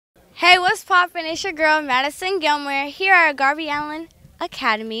Hey, what's poppin'? It's your girl, Madison Gilmore, here at Garvey Allen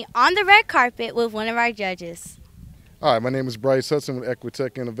Academy on the red carpet with one of our judges. Hi, my name is Bryce Hudson with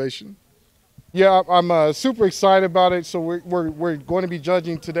Equitech Innovation. Yeah, I'm super excited about it. So we're going to be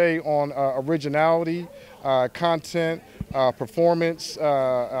judging today on originality, content, performance,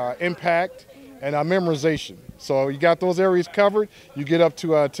 impact, and memorization. So you got those areas covered, you get up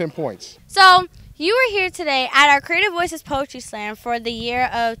to 10 points. So, you were here today at our Creative Voices Poetry Slam for the year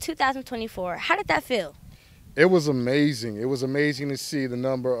of 2024. How did that feel? It was amazing. It was amazing to see the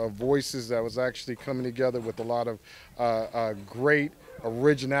number of voices that was actually coming together with a lot of great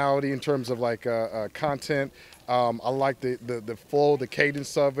originality in terms of content. I like the flow, the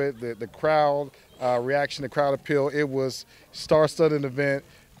cadence of it, the crowd reaction, the crowd appeal. It was star-studded event.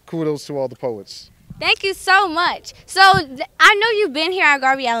 Kudos to all the poets. Thank you so much. So, I know you've been here at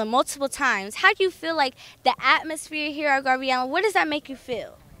Garvey Allen multiple times. How do you feel like the atmosphere here at Garvey Allen? What does that make you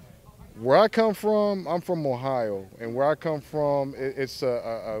feel? Where I come from, I'm from Ohio, and where I come from, it's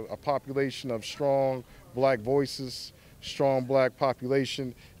a population of strong black voices, strong black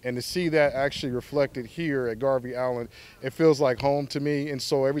population, and to see that actually reflected here at Garvey Allen, it feels like home to me. And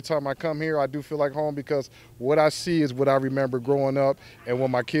so every time I come here, I do feel like home because what I see is what I remember growing up and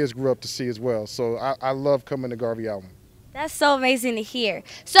what my kids grew up to see as well. So I love coming to Garvey Allen. That's so amazing to hear.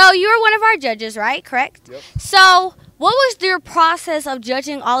 So you were one of our judges, right? Correct? Yep. So what was your process of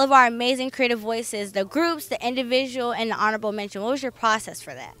judging all of our amazing creative voices, the groups, the individual, and the honorable mention? What was your process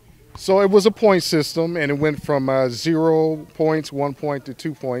for that? So it was a point system, and it went from 0 points, 1 point to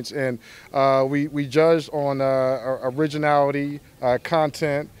 2 points. And we judged on originality,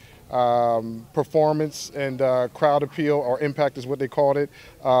 content, performance, and crowd appeal, or impact is what they called it.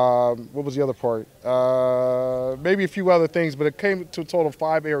 What was the other part? Maybe a few other things, but it came to a total of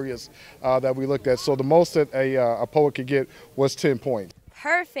 5 areas that we looked at. So the most that a poet could get was 10 points.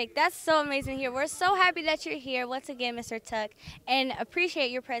 Perfect. That's so amazing here. We're so happy that you're here once again, Mr. Tuck, and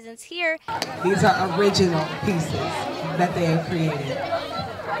appreciate your presence here. These are original pieces that they have created.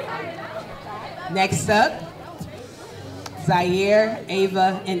 Next up, Zaire,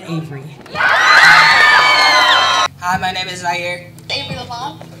 Ava, and Avery. Hi, my name is Zaire. Avery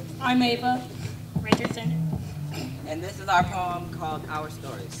Lavon. I'm Ava Richardson. And this is our poem called Our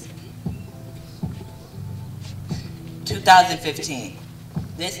Stories. 2015.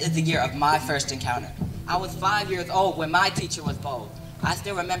 This is the year of my first encounter. I was 5 years old when my teacher was bold. I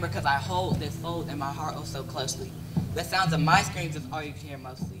still remember because I hold this fold in my heart oh so closely. The sounds of my screams is all you can hear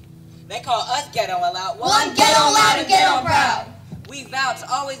mostly. They call us ghetto and loud. One ghetto loud and ghetto proud. We vow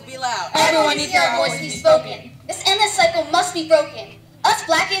to always be loud. Everyone needs their voice to be spoken. This endless cycle must be broken. Us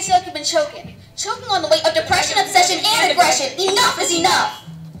black kids have been choking on the weight of depression, obsession, and aggression. Enough is enough.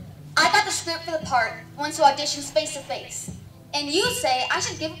 I got the script for the part, went to auditions face to face. And you say I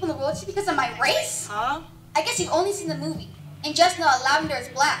should give up on the royalty because of my race? Huh? I guess you've only seen the movie and just know that Lavender is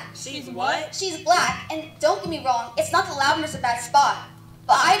black. She's what? She's black, and don't get me wrong, it's not that Lavender's a bad spot.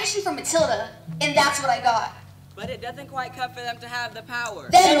 But I auditioned for Matilda, and that's what I got. But it doesn't quite cut for them to have the power.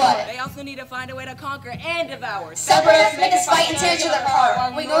 Then what? They also need to find a way to conquer and devour. Separate us, make us fight and tear each other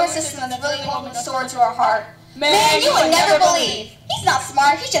apart. We ignore a system that's really holding the sword to our heart. Man, you would never believe. He's not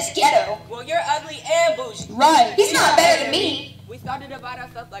smart, he's just ghetto. Well, you're ugly and bougie. Right. He's not better than me. We started to divide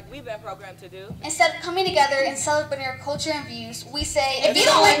ourselves like we've been programmed to do. Instead of coming together and celebrating our culture and views, we say, if you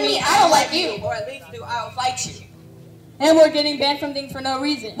don't like me, I don't like you. Or at least I'll fight you. And we're getting banned from things for no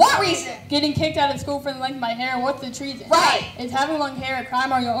reason. What reason? Getting kicked out of school for the length of my hair. What's the treason? Right. Is having long hair a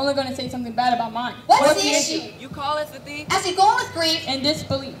crime, or you're only going to say something bad about mine? What's the issue? You call us a thief? As we go on with grief, And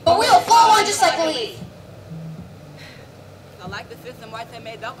disbelief. but we will fall on just like belief. So like the system whites have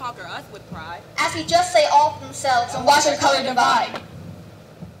made, they'll conquer us with pride. As we just say all for themselves and watch our color divide.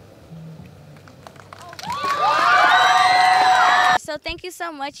 So thank you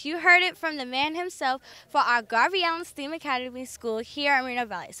so much. You heard it from the man himself for our Garvey Allen STEAM Academy School here at Moreno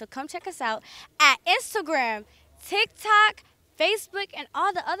Valley. So come check us out at Instagram, TikTok, Facebook, and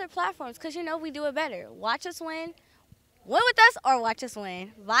all the other platforms because you know we do it better. Watch us win with us, or watch us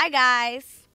win. Bye, guys.